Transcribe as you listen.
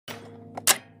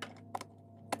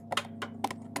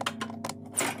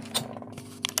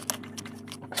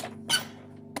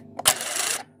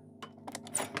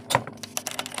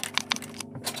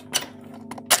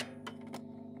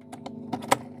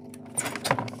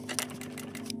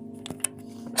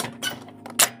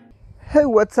Hey,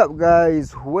 what's up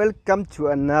guys, welcome to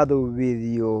another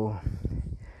video.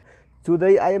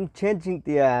 Today I am changing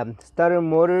the starter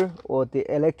motor or the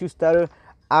electric starter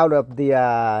out of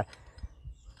the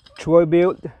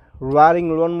Troy-Bilt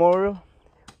riding lawnmower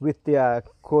with the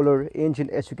Kohler engine.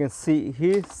 As you can see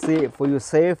here, see it for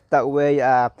yourself. That way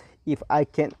if I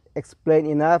can't explain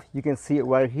enough, you can see it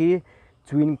right here.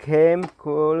 Twin cam,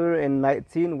 Kohler and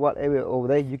 19, whatever over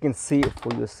there, you can see it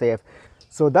for yourself.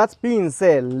 So that's being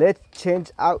said, let's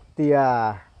change out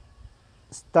the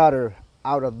starter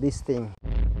out of this thing.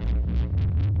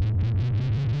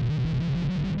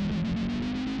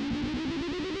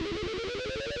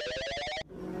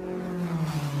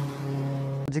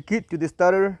 The key to the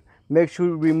starter, make sure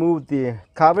you remove the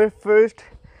cover first.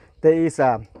 There is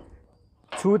a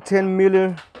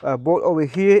 210mm bolt over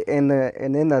here and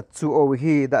then a 2 over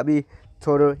here. That be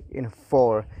total in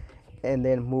 4. And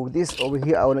then move this over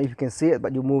here. I don't know if you can see it,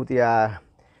 but you move the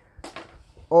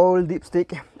oil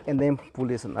dipstick and then pull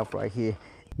this one up right here.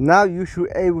 Now you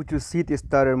should be able to see the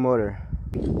starter motor.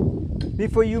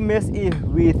 Before you mess it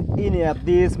with any of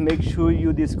this, make sure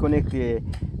you disconnect the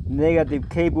negative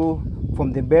cable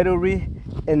from the battery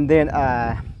and then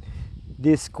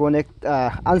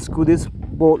unscrew this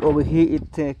bolt over here.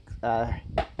 It takes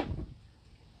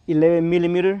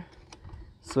 11mm,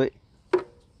 so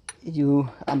you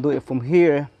undo it from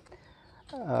here.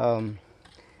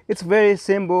 It's very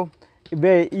simple,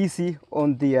 very easy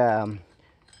on the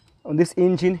on this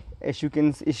engine. As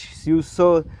you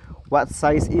saw what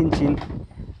size engine,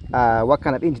 what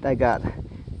kind of engine I got.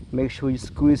 Make sure you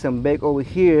squeeze them back over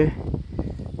here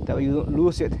that you don't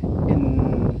lose it.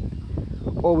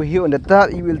 And over here on the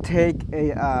top you will take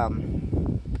a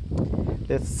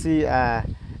let's see, a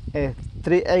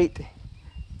 3/8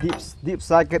 deep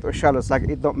socket or shallow socket,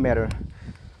 it don't matter.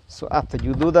 So after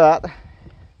you do that,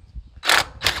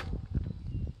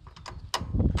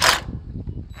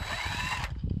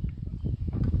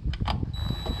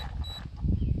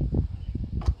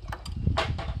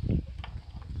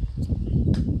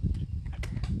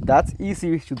 that's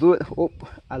easy to do it. Oh,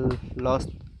 I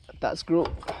lost that screw.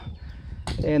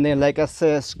 And then, like I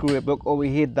said, screw it back over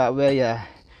here. That way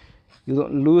you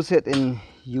don't lose it and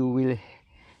you will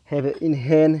have it in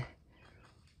hand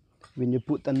when you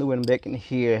put the new one back in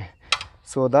here.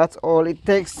 So that's all it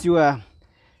takes to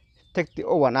take the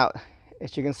old one out.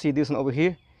 As you can see, this one over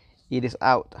here, it is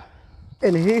out.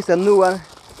 And here's a new one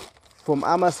from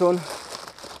Amazon.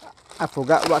 I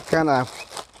forgot what kind of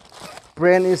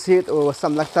brand is it or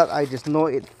something like that. I just know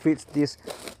it fits this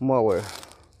mower.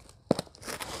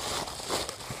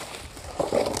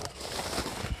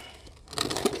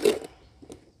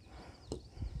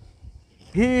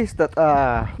 Here's that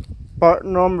part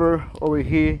number over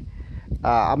here.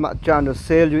 I'm not trying to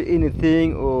sell you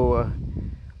anything or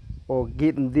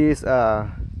getting this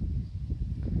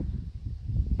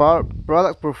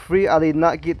product for free. I did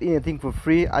not get anything for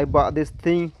free. I bought this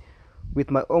thing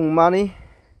with my own money.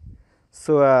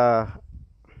 So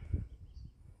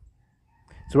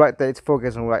it's right there, it's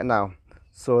focusing right now.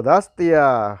 So that's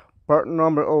the part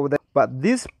number over there. But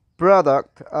this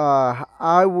product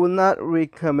I would not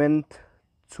recommend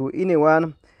to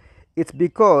anyone. It's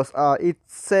because it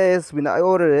says, when I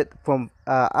ordered it from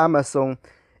Amazon,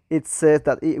 it says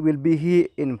that it will be here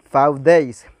in 5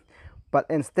 days, but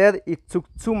instead it took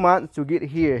 2 months to get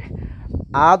here.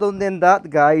 Other than that,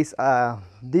 guys,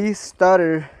 this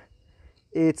starter,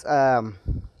 it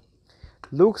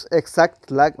looks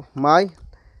exactly like mine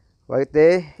right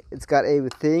there. It's got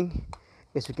everything,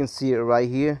 as you can see it right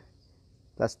here.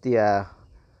 That's the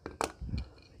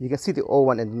you can see the old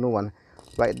one and the new one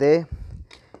right there.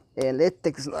 And let's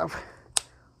take this off.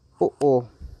 Oh,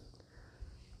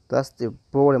 that's the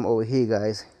problem over here,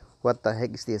 guys. What the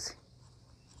heck is this?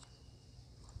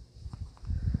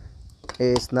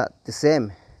 It's not the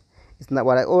same. It's not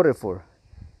what I ordered for.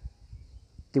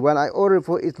 The one I ordered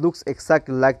for, it looks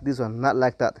exactly like this one, not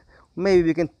like that. Maybe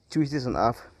we can choose this one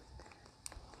off.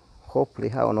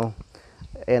 Hopefully, I don't know.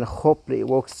 And hopefully it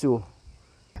works too.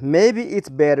 Maybe it's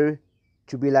better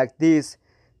to be like this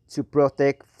to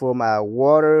protect from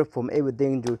water, from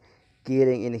everything to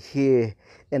getting in here.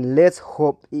 And let's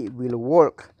hope it will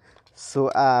work.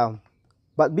 So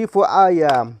but before I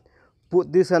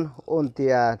put this one on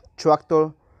the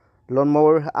tractor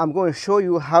lawnmower, I'm going to show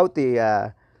you how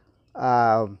the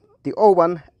old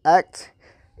one acts.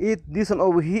 This one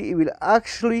over here,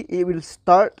 it will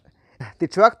start the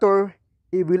tractor.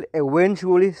 It will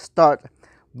eventually start,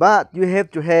 but you have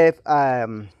to have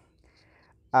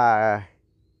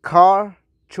car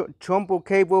jumper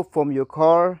cable from your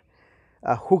car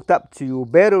hooked up to your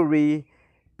battery.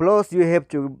 Plus you have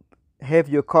to have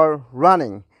your car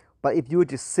running. but if you're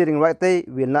just sitting right there, it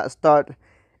will not start.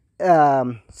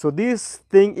 So this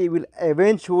thing, it will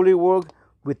eventually work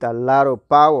with a lot of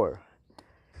power.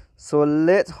 So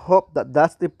let's hope that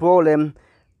that's the problem,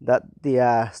 that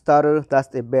the starter, that's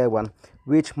the bad one,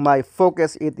 which my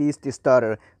focus, it is the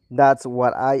starter. That's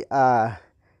what I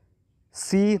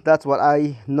see, that's what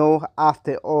I know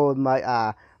after all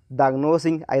my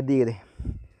diagnosing I did.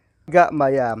 Got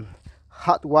my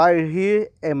hot wire here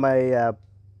and my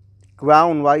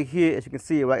ground right here, as you can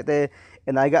see right there,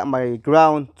 and I got my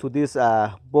ground to this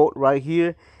bolt right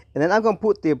here, and then I'm gonna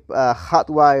put the hot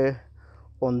wire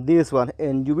on this one,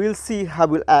 and you will see how it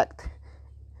will act.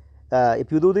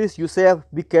 If you do this yourself,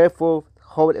 be careful,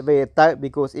 hold it very tight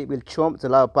because it will chomp a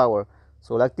lot of power.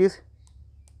 So like this.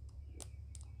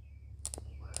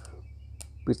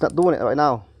 It's not doing it right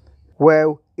now.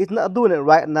 Well, it's not doing it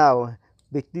right now,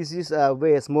 but this is a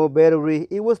very small battery.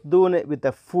 It was doing it with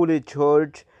a fully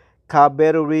charged car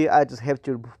battery. I just have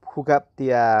to hook up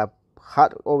the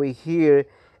hot over here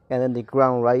and then the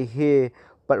ground right here.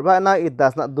 But right now it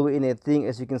does not do anything,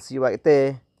 as you can see right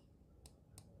there.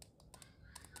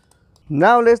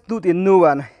 Now let's do the new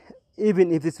one.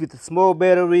 Even if it's with a small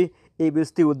battery, it will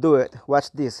still do it.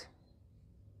 Watch this.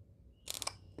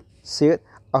 See it?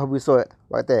 I hope you saw it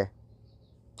right there.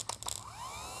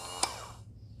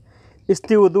 It's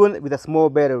still doing it with a small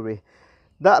battery.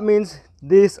 That means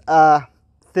this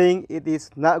thing, it is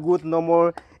not good no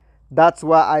more. That's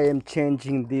why I am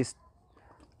changing this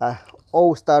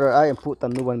old starter. I am put the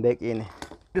new one back in.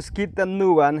 Just get the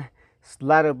new one,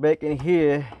 slide it back in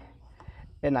here,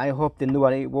 and I hope the new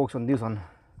one, it works on this one.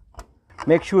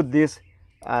 Make sure this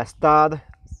start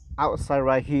outside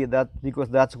right here, that because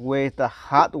that's where the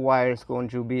hot wire is going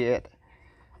to be at.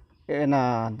 And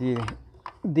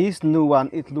this new one,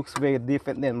 it looks very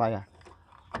different than my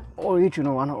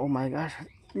original one. Oh my gosh,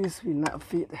 this will not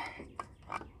fit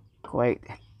quite,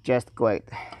 just quite.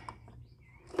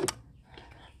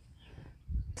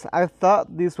 So I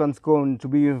thought this one's going to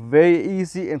be very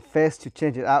easy and fast to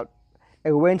change it out.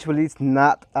 Eventually it's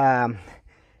not.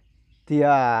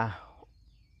 The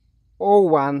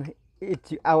old one, I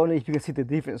don't know if you can see the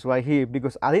difference right here,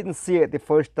 because I didn't see it the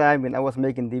first time when I was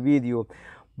making the video.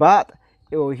 But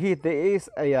over here there is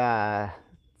a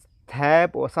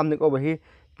tab or something over here.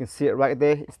 You can see it right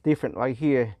there. It's different right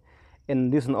here.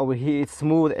 And this one over here, it's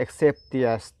smooth except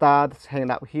the start is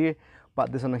hanging out here.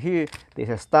 But this one here, there's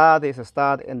a start,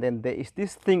 and then there is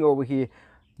this thing over here.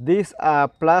 This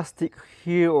plastic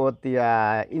here, or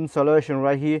the insulation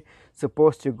right here,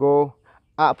 supposed to go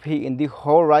up here in the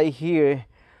hole right here.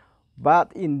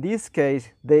 But in this case,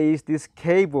 there is this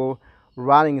cable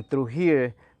running through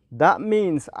here. That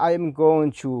means I am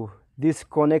going to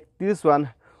disconnect this one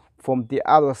from the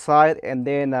other side, and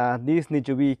then this needs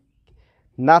to be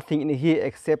nothing in here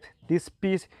except this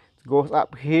piece goes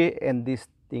up here, and this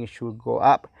thing should go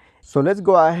up. So let's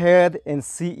go ahead and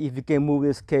see if we can move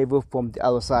this cable from the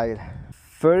other side.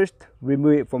 First,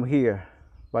 remove it from here,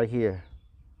 right here,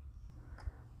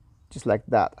 just like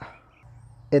that.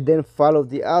 And then follow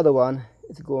the other one.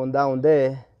 It's going down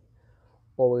there,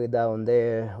 all the way down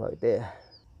there, right there,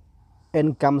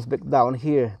 and comes back down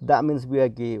here. That means we are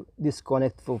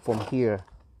disconnected from here.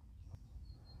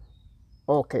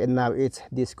 Okay, and now it's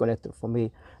disconnected from here.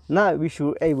 Now we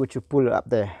should be able to pull it up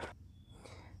there.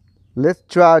 Let's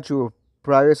try to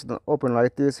pry it open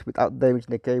like this without damaging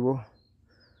the cable.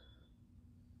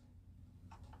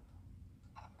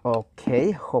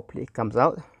 Okay, hopefully it comes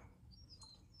out.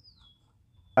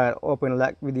 Open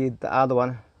like we did the other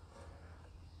one.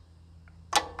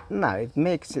 Now it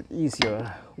makes it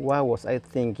easier. What was I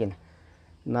thinking?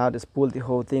 Now just pull the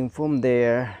whole thing from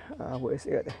there. Where is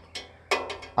it?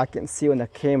 I can see on the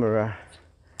camera,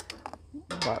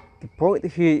 but the point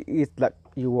here is like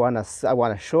I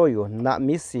wanna show you, not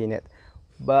me seeing it,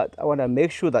 but I wanna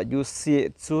make sure that you see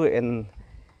it too, and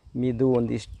me doing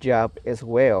this job as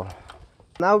well.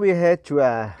 Now we had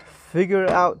to figure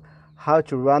out how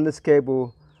to run this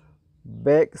cable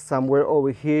back somewhere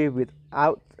over here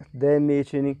without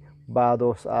damaging by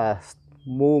those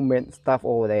movement stuff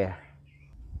over there.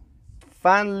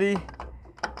 Finally,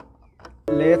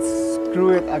 let's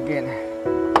screw it again.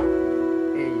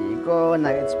 There you go. Now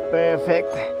it's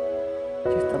perfect.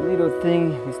 Just a little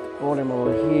thing is the problem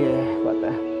over here, but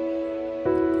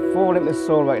the problem is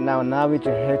solved right now. Now we just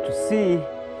have to see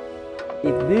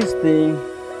if this thing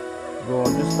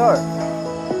going to start.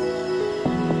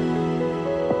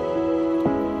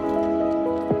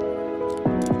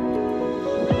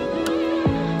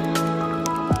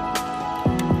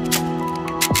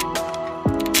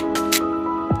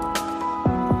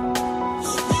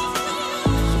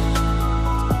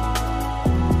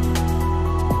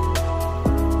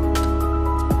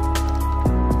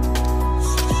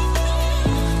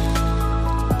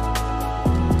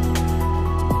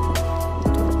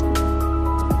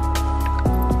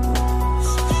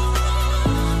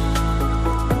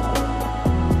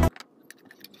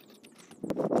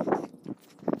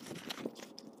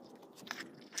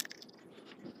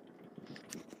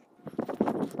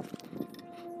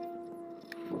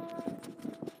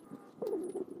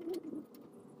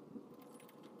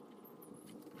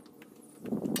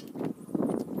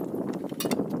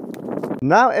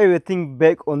 Now everything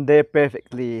back on there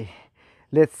perfectly.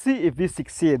 Let's see if we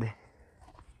succeed.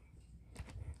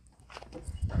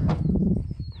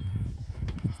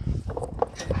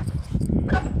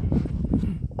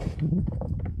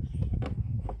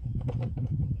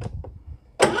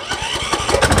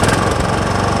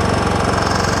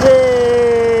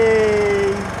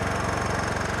 Yay!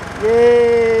 Yay!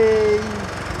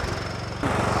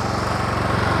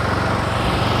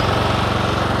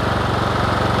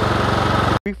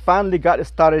 We finally got it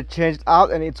started changed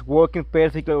out and it's working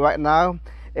perfectly right now.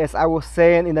 As I was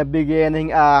saying in the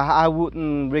beginning, I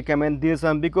wouldn't recommend this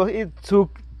one because it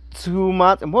took 2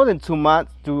 months, more than 2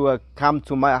 months to come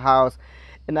to my house,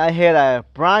 and I had a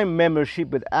Prime membership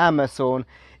with Amazon.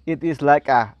 It is like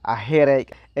a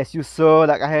headache. As you saw,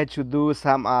 like I had to do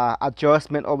some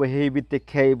adjustment over here with the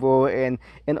cable and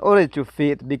in order to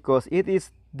fit, because it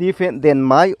is different than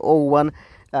my old one.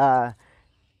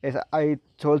 As I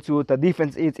told you, the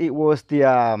difference is it was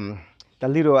the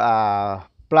little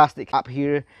plastic up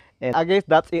here. And I guess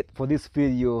that's it for this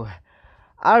video.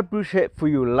 I appreciate for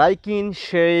you liking,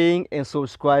 sharing, and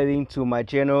subscribing to my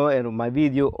channel and my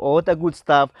video, all the good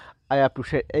stuff. I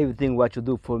appreciate everything what you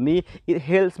do for me. It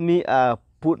helps me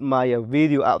put my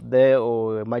video out there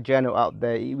or my channel out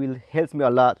there. It will help me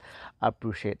a lot. I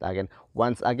appreciate again.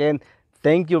 Once again,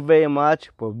 thank you very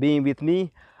much for being with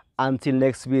me. Until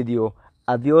next video.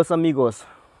 Adios amigos.